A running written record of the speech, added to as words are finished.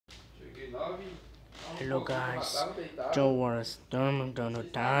Hello guys, Joe was done on the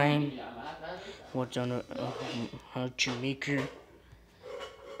time. What's on the how to make your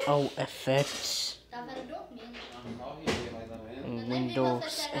all effects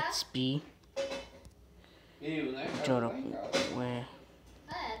Windows XP. Joga where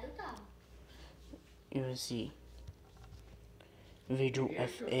you see video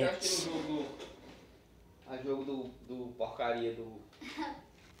FX. A jogo do porcaria do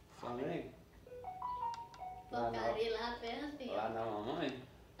Flamengo? Porcaria lá apenas tem. Lá na mamãe?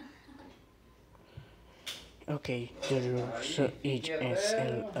 Okay, the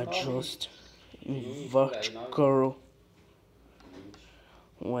HSL adjust vertical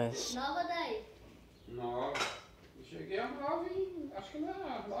was Nova 10. 9. Eu cheguei a 9, acho que não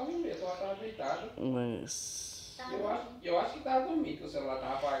era 9h30, ela tava deitada. was Eu acho que tava dormindo, que o celular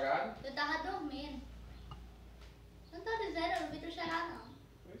tava apagado. Eu tava dormindo. Não tô dizendo, eu não vi tu chegar não.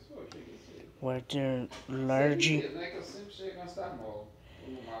 Pois foi, eu cheguei cedo. water large. Cedo, né? Que eu sempre chego antes da 9.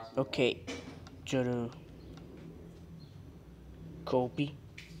 No máximo. Okay, the copy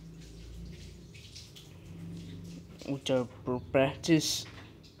with the properties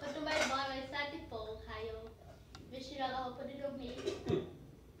Eu tomei banho às 7 e pouco, aí eu vesti a roupa de dormir.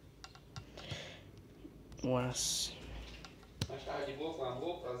 was Mas tava de boa com a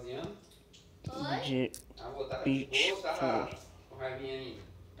roupa, faziando? Oi? the A roupa tava de beach boa, tava com raivinha ainda?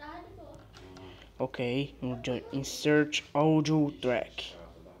 Tava de boa. okay with the insert audio track.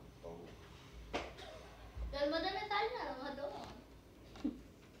 Eu não mandei mensagem não, não mandou não.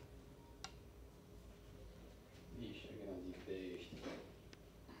 Bicho, é grande texto.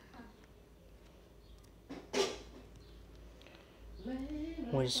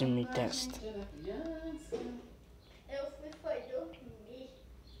 Where's me test? Eu foi dormir.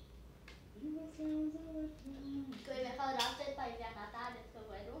 Que eu ia acordar cedo pra ir ver a Natália, que eu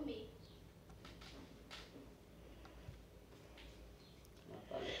vou dormir.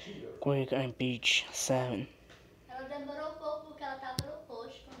 Quick and page 7. Ela demorou um pouco porque ela tava no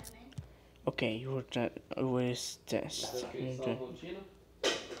posto com o neném. Okay, where's test? Só rotina?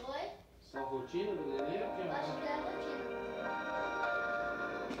 Oi? Só rotina do neném? Eu acho que é a rotina.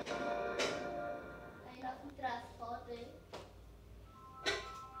 Aí nós vamos tirar as fotos aí.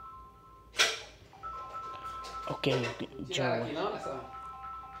 Okay, Tiraram aqui Joe. não, nessa?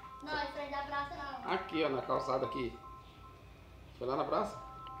 Não, em frente da praça não. Aqui, ó, na calçada aqui. Foi lá na praça?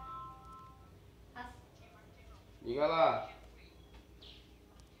 Liga lá.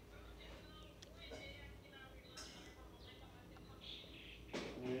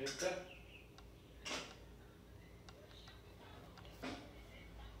 Eita.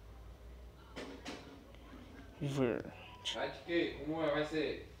 Ver. Vai de quê? Como vai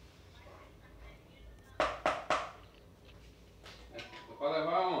ser? É pra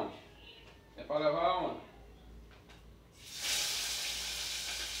levar aonde? É pra levar aonde?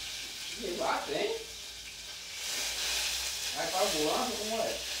 E lá tem? Vai pra ambulância, como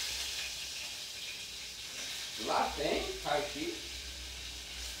é? Lá tem raio-x.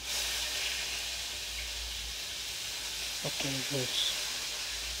 Okay, this.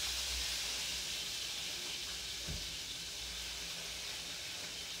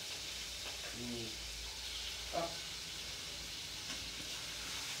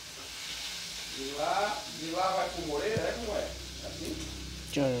 De lá vai pro Moreira, é como é? Assim?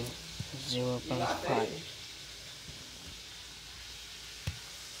 Joe 0.5.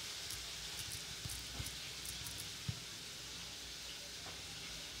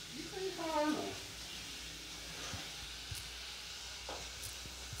 Isso aí falar não.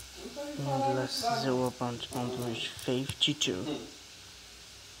 Endless 0.52.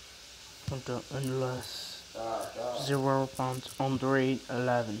 And the endless Tá.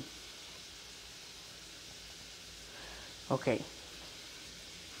 0.111. Okay.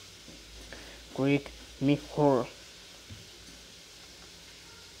 Quick mirror.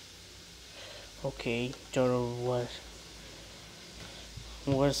 Okay, Joe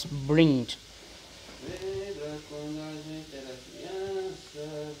was blind. Lembra quando a gente era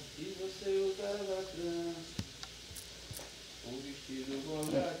criança e você usava trança, vestido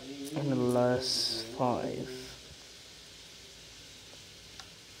bordadinho. Endless 5.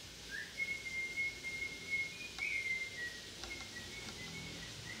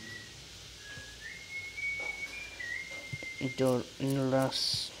 The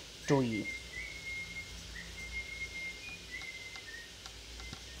endless 3.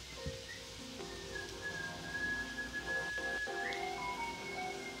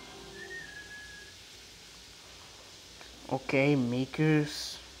 Okay,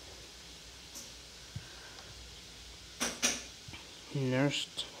 makers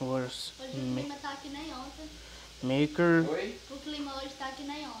Next was Hoje o clima tá que nem ontem. Maker. Oi? O clima hoje tá que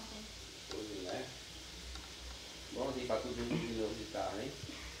nem ontem. Hoje, né? Bonzinho pra tudo inusitar, hein?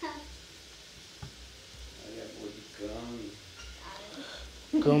 Aí é boa de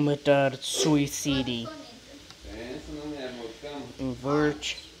cama. Cometer Suicide. Pensa, não é boa de cama?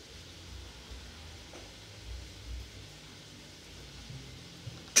 Invert.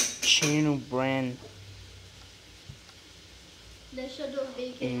 Chino Brand. Deixa eu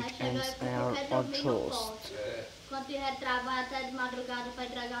dormir, que vai chegar e qualquer dormir não posso. Quando tiver trabalho até de madrugada para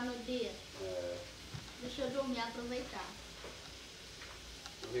entregar no dia. Deixa eu dormir, aproveitar.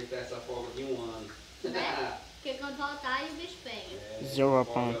 Aproveitar essa folga de um ano. Né? Porque quando voltar aí o bicho pega.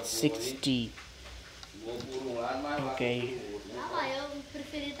 0.60. Vou por um lado, mas vai Okay. por outro. Ah, mas eu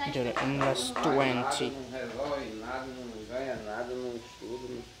preferi estar Do the estudando. endless Não faz nada, 20. não resolve nada, não ganha nada, não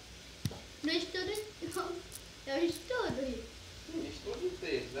estuda. No estudo, eu estudo, Rico. Não estuda o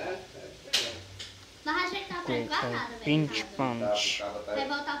texto, né? Mas a gente não aprende quase nada, velho. Pinch punch. Vai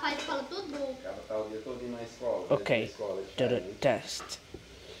voltar para a escola tudo burro. Acaba tá o dia todo na escola. Okay. Escola, Do the test.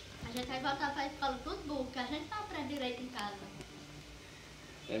 A gente vai voltar para a escola tudo burro, porque a gente não aprende direito em casa.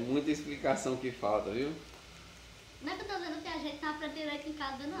 É muita explicação que falta, viu? Não é que eu tô dizendo que a gente não aprende direito em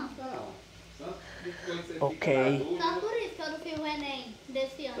casa, não. Não. Tanto de coisa que você Ok. fica na dúvida. Só por isso que eu não fiz o Enem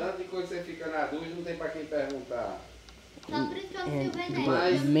desse ano. Tanto de coisa que você fica na dúvida, não tem pra quem perguntar. Só por isso que eu não fiz o Enem.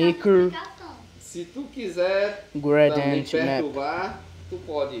 Mas- porque eu não Maker- faço explicação. Se tu quiser também Gradient map. perturbar, tu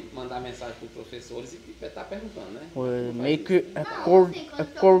pode mandar mensagem para os professores e estar perguntando, né? Will Tu faz make isso.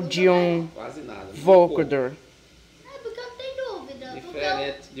 accordion Quase nada. muito vocoder. É porque eu não tenho dúvida. pouco. Porque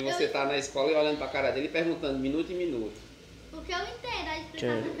Diferente de você estar na escola e olhando para a cara dele e perguntando minuto em minuto. Porque eu entendo a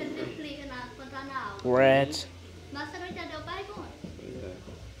explicação que ele explica quando tá na aula. Red. Mas você não entendeu, pergunta. Pois é.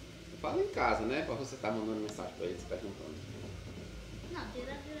 Eu falo em casa, né? Para você estar mandando mensagem para eles perguntando. Não,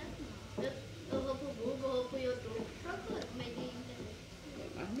 direto não. Eu vou pro Google, eu vou pro YouTube. Procura como é que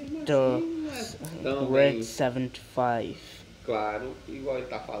entender. Mas mesmo The assim, não é tão Red bem 75. claro, igual ele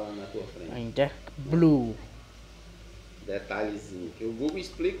está falando na tua frente. And deck blue. Detalhezinho. Que o Google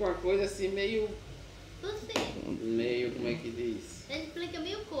explica uma coisa assim meio, Sim, como é que diz? ele explica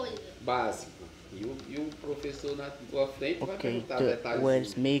mil coisas. Básico. E o professor na tua frente vai Okay, perguntar the detalhes.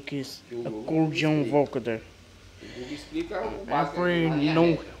 words makes Que o Google accordion explica. vocoder. O Google explica o básico. Every na linha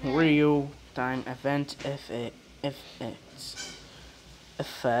no reta. real time event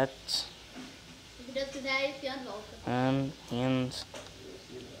effect Se Deus quiser, esse ano volta. and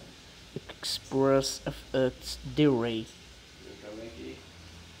express effects delay. Eu também que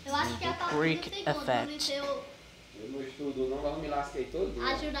Eu acho que a partir Greek do segundo, no effect. liceu, eu não estudo não, mas eu me lasquei todo dia.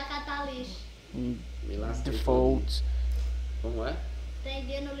 ajuda a catar lixo. Me lasquei todo dia. Default. Como é? Tem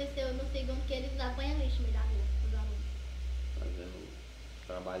dia no liceu, no segundo, que eles apanham lixo no meio da rua, os alunos. Fazendo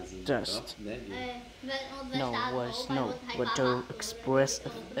trabalhozinho de Test. campo, né? De- Um No, vestado, was ou vai no, outro but reclamar, to express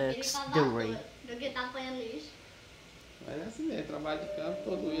ou ele effects falar, delay. do que tá apanhando lixo. Mas é assim mesmo, trabalho de campo,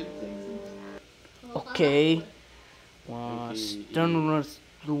 todo ele tem Vou falar Okay. agora. Was Okay. done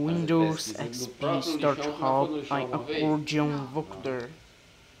the Windows pesquisas do XP próprio start lixão, tu não foi no hub lixão by uma vez? accordion vocoder.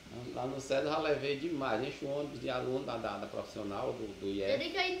 Lá no CED eu já levei demais, enche o ônibus de aluno da profissional, do Eu IEF.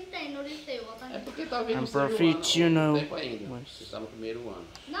 digo que aí não tem no liceu, ó, tá É vendo? porque talvez I'm não seja o ano, professional, não tempo ainda. mas- Você está no primeiro ano.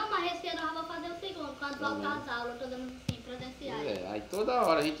 Não, mas esse ano eu já vou fazer o segundo, quando voltar as aulas, todas assim, presenciais. Pois é, aí toda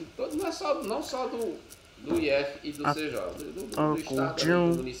hora a gente, não só do IEF e do CJ, do estado, do Accordion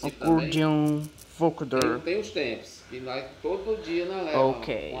município também. accordion vocoder. Tem os tempos, que nós todo dia nós levamos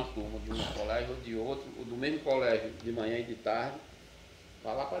Ok. uma turma de um colégio ou de outro, ou do mesmo colégio de manhã e de tarde,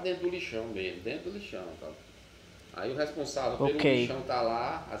 para lá para dentro do lixão mesmo, dentro do lixão. Tá? Aí o responsável pelo Ok. lixão tá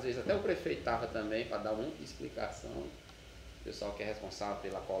lá, às vezes até o prefeito estava também, para dar muita explicação. O pessoal que é responsável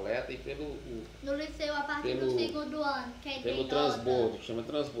pela coleta e pelo No liceu, a partir Pelo- do segundo ano, quem pelo tem transbordo, que chama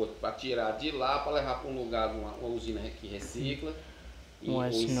transbordo, para tirar de lá para levar para um lugar, uma usina que recicla, e, ou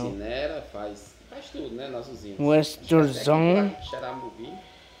Mas não. incinera, faz tudo, né, nas usinas. Westerzão. Xeramubi.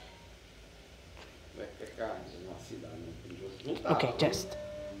 Vai pecar numa cidade, não tava, Okay, viu? test.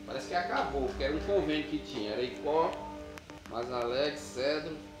 Parece que acabou, porque era um convênio que tinha, era Icó, Mazalec,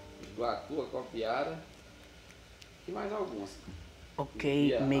 Cedro, Iguatu, Acopiara e mais algumas. Okay,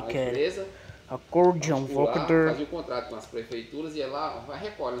 E a make a empresa accordion particular vocoder. fazia um contrato com as prefeituras e ia lá, vai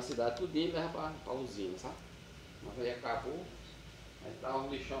recolhe na cidade tudinho e leva para a usina, sabe? Mas aí acabou, aí tá um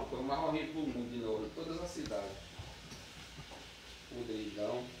lixão, foi o mais horrível do mundo de novo, em todas as cidades.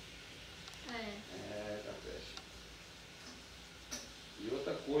 Podridão, tá peste. E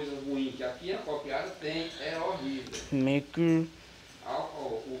outra coisa ruim que aqui em Acopiara tem, é horrível. Make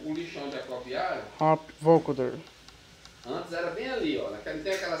O lixão de Acopiara, hop vocoder. antes antes era bem ali, ó. Não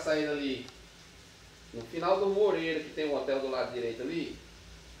tem aquela saída ali no final do Moreira, que tem um hotel do lado direito ali.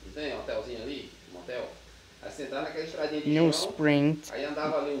 Não tem um hotelzinho ali? Um hotel. Aí você entrar naquela estradinha de No chão, sprint. aí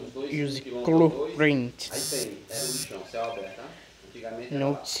andava ali uns 2 Use quilômetros, color aí print. tem, era o lixão, céu aberto, tá? Antigamente era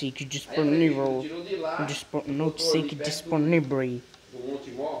lá. Note que Aí a prefeitura disponível. tirou de lá, Note botou ali que perto disponível. do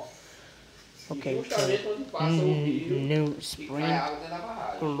Montemor, Ok, justamente onde passa o rio no e cai sprint água dentro da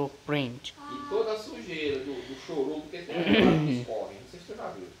barragem. color print. E toda a sujeira do chorume, porque tem aquela água que escorre, não sei se você já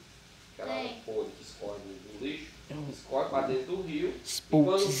viu. Aquela água podre que escorre do lixo, escorre para dentro do rio. Spot E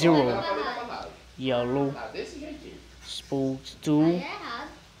quando zero. sobe, ela para dentro da barragem. Yellow. Tá desse jeitinho. Spot Aí 2. é errado.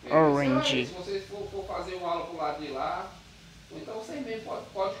 Orange. Se vocês for fazer uma aula pro lado de lá, ou então vocês mesmo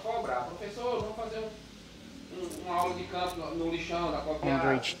pode cobrar. Professor, vamos fazer uma aula de campo no lixão, na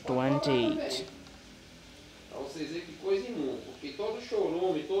copiada. 128. Pra vocês verem que coisa imunda. Porque todo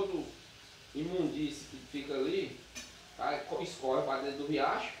chorume, todo imundície que fica ali, escorre para dentro do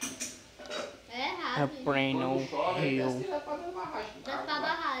riacho. É errado. A Gente. Breno Quando chove, ele desce Hill. direto para dentro da barragem. Desce pra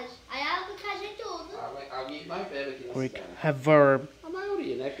barragem. Aí a água cai em tudo. Alguém mais bebe aqui na Quick cidade. verb A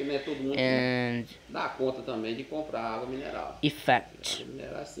maioria, né? Porque não é todo mundo que and dá conta também de comprar água mineral. effect. Água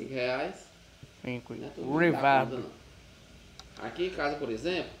mineral é R$5. Não é todo mundo que dá Reverb. conta, não. Aqui em casa, por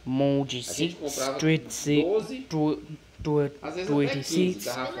exemplo, Mode a gente 6 comprava Street 12, às vezes até 15 26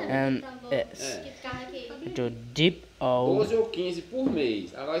 garrafão. and S. É. Que carro aqui. The deep O 12 ou 15 por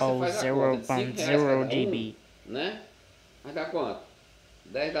mês. Agora você faz a conta de R$5 cada 0.0 um, dB. né? Vai dar quanto?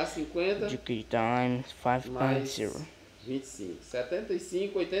 10 dá 50, GK times mais 5.0. 25.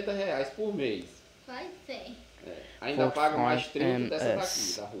 75, R$80 por mês. Quase 100. É. Ainda paga mais 30 dessa daqui,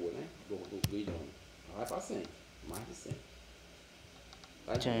 MS. da rua, né? Do idão. Vai pra 100. Mais de 100.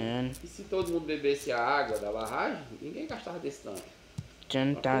 Vai. 10 E se todo mundo bebesse a água da barragem, ninguém gastava desse tanto.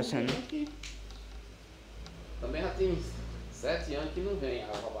 10,000. Também já tem 7 anos que não vem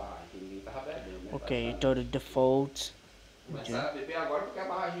água da barragem, que ninguém tava bebendo, né? Ok, to the default. Começaram a beber agora porque a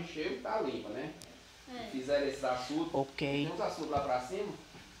barragem encheu e tá limpa, né? Fizeram esses açudes. Ok. Tem uns açudes lá pra cima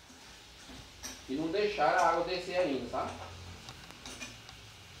e não deixaram a água descer ainda, sabe?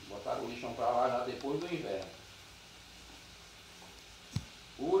 Botaram o lixão pra lá já depois do inverno.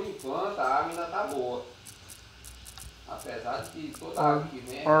 Por enquanto a água ainda tá boa. Apesar de que toda a água que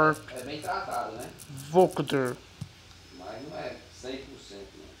vem é bem tratada, né? Voctor. Mas não é 100%,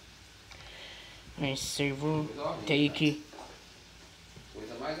 não. I save take.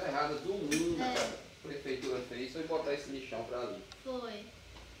 Coisa mais errada do mundo que a prefeitura fez foi botar esse lixão pra ali. Foi.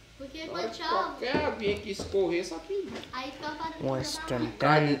 Porque Na hora quando que chove, qualquer aguinha que escorrer, só que aí fica parado. Western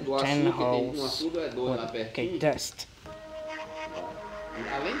cai dentro do 10 açude, que tem um house. açude é dois lá Ok, pertinho. test.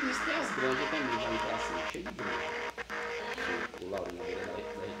 Além disso, tem as granjas também, ali pra cima, cheio de granja. O Laurinho, da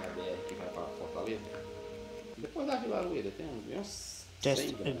RKBR que vai pra Fortaleza. Depois da Vila Arueira, tem uns 100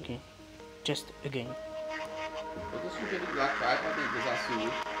 Test granjas. again. Just again. Toda a sujeira de lá cai pra dentro dos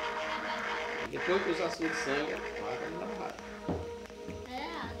açudes. Depois que os açudes sangram, vai pra dentro da barragem.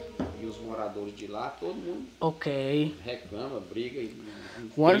 E os moradores de lá, todo mundo Ok. reclama, briga e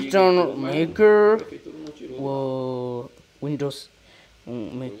Once briga, done tudo, mas maker a prefeitura não tirou. will Windows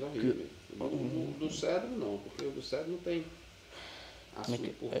Coisa make horrível. O do cedro não, porque o do cedro não tem açude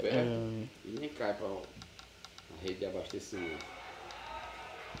por perto e nem cai para a rede de abastecimento.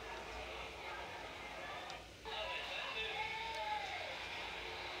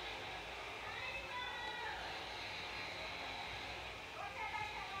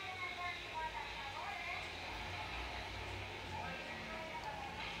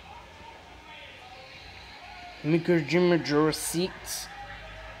 maker Major 6.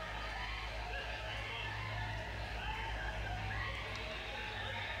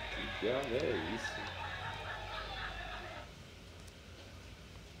 Que diabo é isso?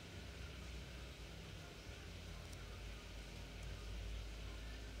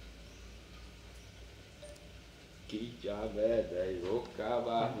 Que diabo é, velho? Ô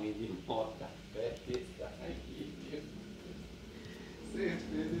cabarrinho de moto, pé desse cara aqui, viu? Certeza,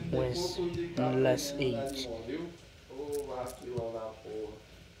 não tem pouco de carro less nem andar de 8. moto, viu? Ô vacilão da porra.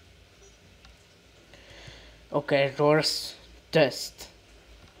 Okay, doors test.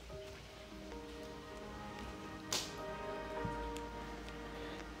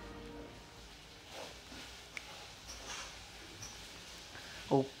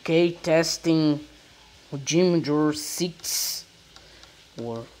 Okay, testing Jim Door 6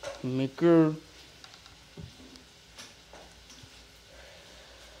 or maker.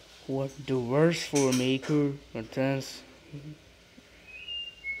 What the worst for maker? Test.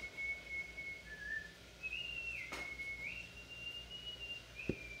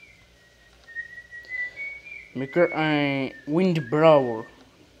 Maker a wind blower.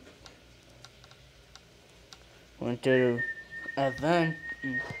 Going to event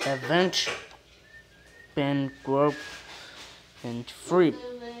pen group and free.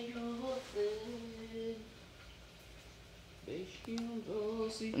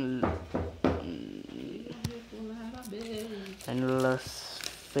 And last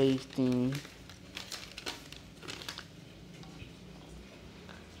facing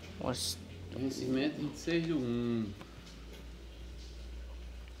was Vencimento 26/1.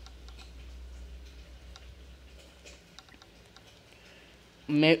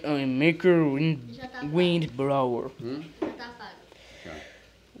 Maker wind blower. Já tá pago. Tá.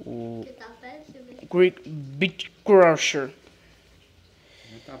 Que tá péssimo. Great Beat Crusher.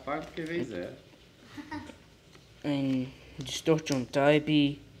 Já tá pago porque veio 0. And distortion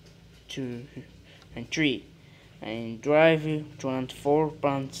type 2 and 3 and drive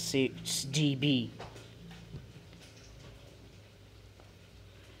 24.6 dB.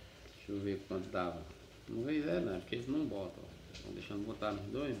 Deixa eu ver quanto dava. Não veio 0 não, porque eles não botam. Estão deixando botar nos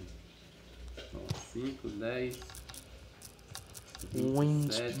dois. 5, 10,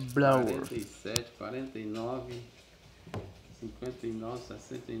 Wind 27, blower. 47, 49, 59,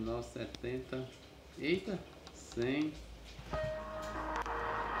 69, 70. Eita, 100. 101,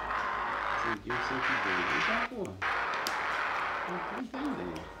 102. Eita porra. Não tô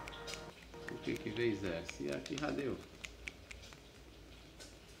entendendo. O que veio 0? Se aqui já deu.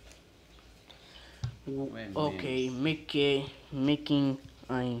 Okay, making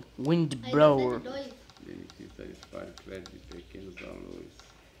a wind blower. Benefício tarifário, crédito de pequenos valores.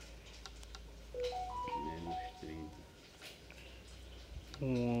 Menos 30.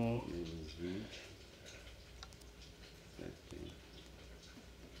 Menos 20. 70.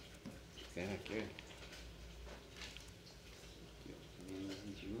 Será que é? Menos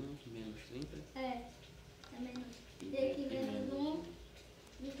 21, menos 30. É menos. E aqui menos 1,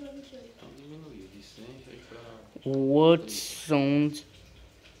 menos 28. Então diminuiu de 100 aí pra... What sound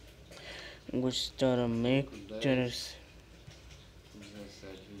was that make this?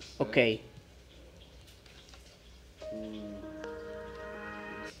 17, 27. Okay.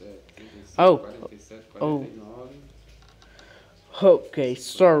 27, 35, Oh. 47, 49. Okay,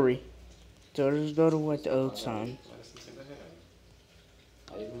 sorry. There's not what old sound. Parece R$60.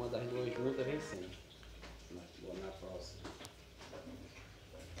 Aí uma das duas juntas vem 100. Na próxima.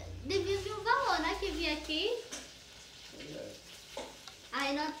 Devia vir um valor, né? Que vinha aqui.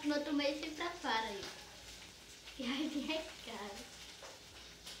 Aí no outro mês se prepara aí. E aí vinha caro.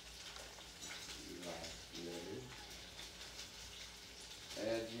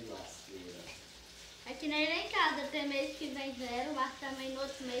 É de lasqueira. Aqui nem lá em casa, tem mês que vem 0, mas também no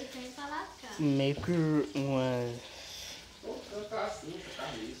outro mês vem pra lascar. Maker was Tá assim,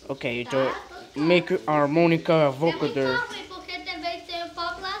 tá isso. okay. Tá, Maker harmonica É muito vocoder ruim, porque tem vez que tem o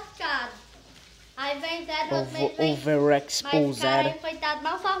pop lascado. Aí vem 0, no outro mês vem. Mas overexposed. cara, coitado,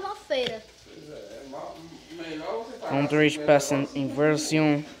 mal faz uma feira. Pois é, melhor você pagar 100%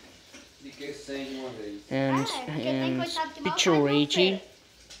 inversion de que 100 de uma vez. and Porque tem coitado que mal faz picture uma rage feira.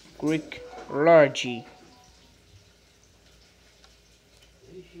 Greek large.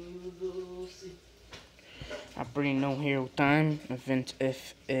 Beijinho doce. I bring no hero time event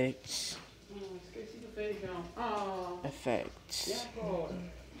FX Esqueci do feijão. E effects. agora?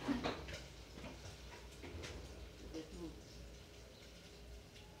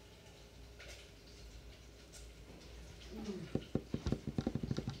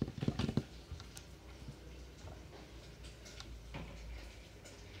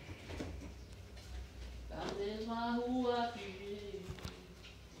 Da mesma rua que veio.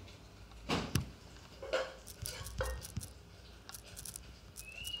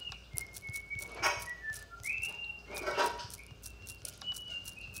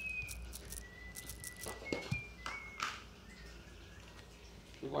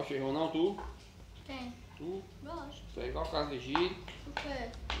 Tu gosta de feijão não, tu? Tem, Tu? gosto. Tu é igual casa de giro, O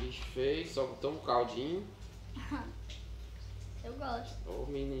quê? bicho feio, só botou um caldinho. Eu gosto. Ô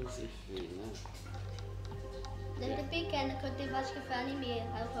menino se feio, né? Desde pequena que eu tive, acho que foi anemia.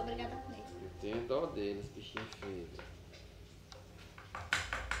 Aí eu fui obrigada a comer. Eu tenho dó deles, bichinho feio.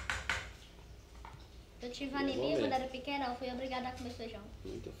 Eu tive Eu anemia vou quando ver. era pequena, eu fui obrigada a comer feijão.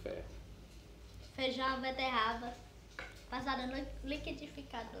 Muito ferro. Feijão, beterraba, passada no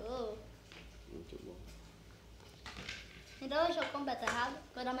liquidificador. Muito bom. Então hoje eu como beterraba,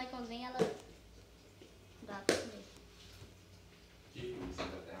 quando a mãe cozinha, ela dá pra comer. Tipo, isso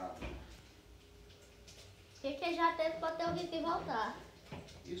é errado. E quem já teve pode ter o risco de voltar.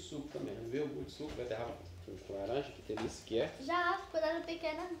 E o suco também, não viu? O suco, beterraba com laranja, que delícia que é. Já, quando era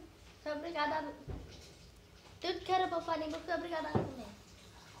pequena, fui obrigada a Tudo que era pra farinha, eu fui obrigada a comer.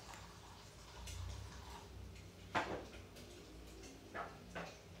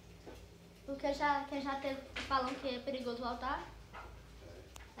 Porque já falam que é perigoso voltar.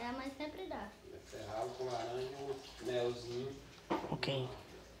 Aí a mãe sempre dá. Ferrado com laranja e um melzinho. Ok.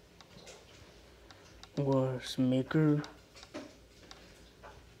 Was maker.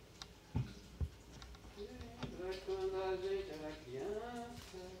 Lembra quando a gente era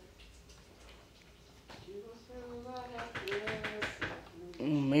criança? Que o celular era criança.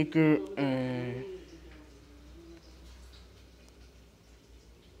 Maker and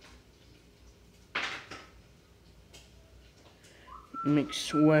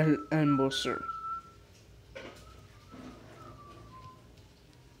Maxwell and Bosser.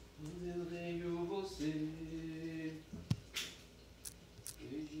 Eu odeio você.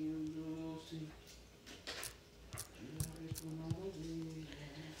 Beijinho doce.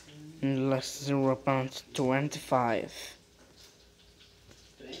 Less 0.25.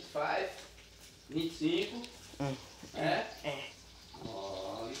 25. É? É.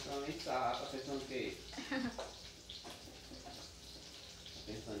 Ó, então nem sabe. Tá pensando o quê? Tá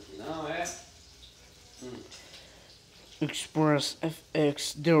pensando que não, é? Express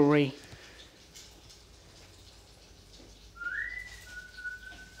FX Dairy.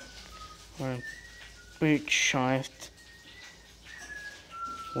 Bridge shaft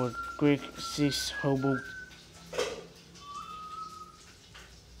with Greek 6 hobo.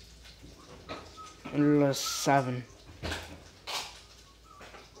 Less 7.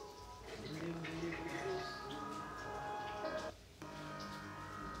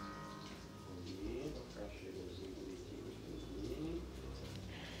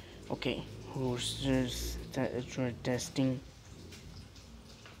 Okay, who's just testing?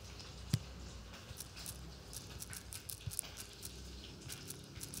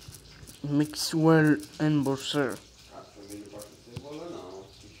 Maxwell and Bosser. Acho que não pode ser cebola não.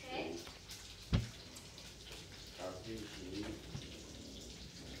 É?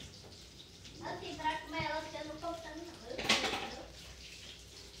 Assim, pra comer ela, porque eu não tô gostando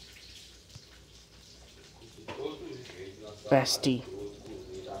não. Bestie.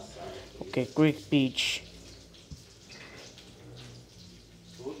 Okay, Greek Beach.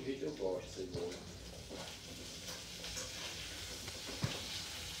 Todo vídeo eu gosto de cebola.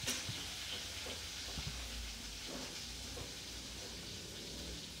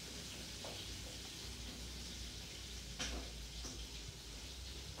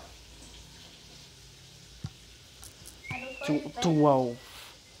 To wow.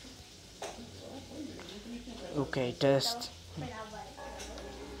 Okay, test.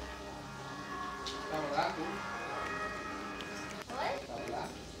 Tava lá, tu? Oi? Tava lá?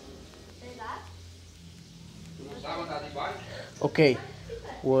 Sei lá. Tu não sabe andar de bike? Okay,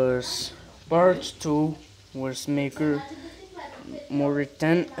 was part 2 was maker more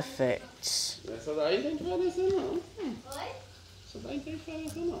 10 effects. Essa daí não tem diferença não. Oi? Essa daí não tem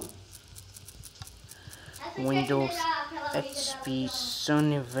diferença não. Essa aqui Windows é aquela amiga XP dela.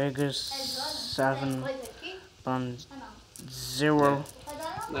 Sony Vegas Tem coisa aqui? 7.0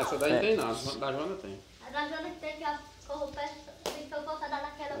 Nessa daí não tem nada, da Joana tem. A da Jana que tem que tem que eu posso dar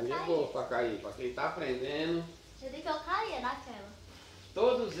naquela Aí eu é boa caí. pra cair, pra quem tá aprendendo. Eu disse que eu caía naquela.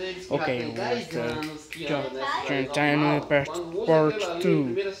 Todos eles que Ok, já têm 10 ok. anos que andam nessa daí Trying normal, to part quando usa part aquela ali, two.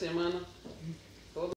 primeira semana,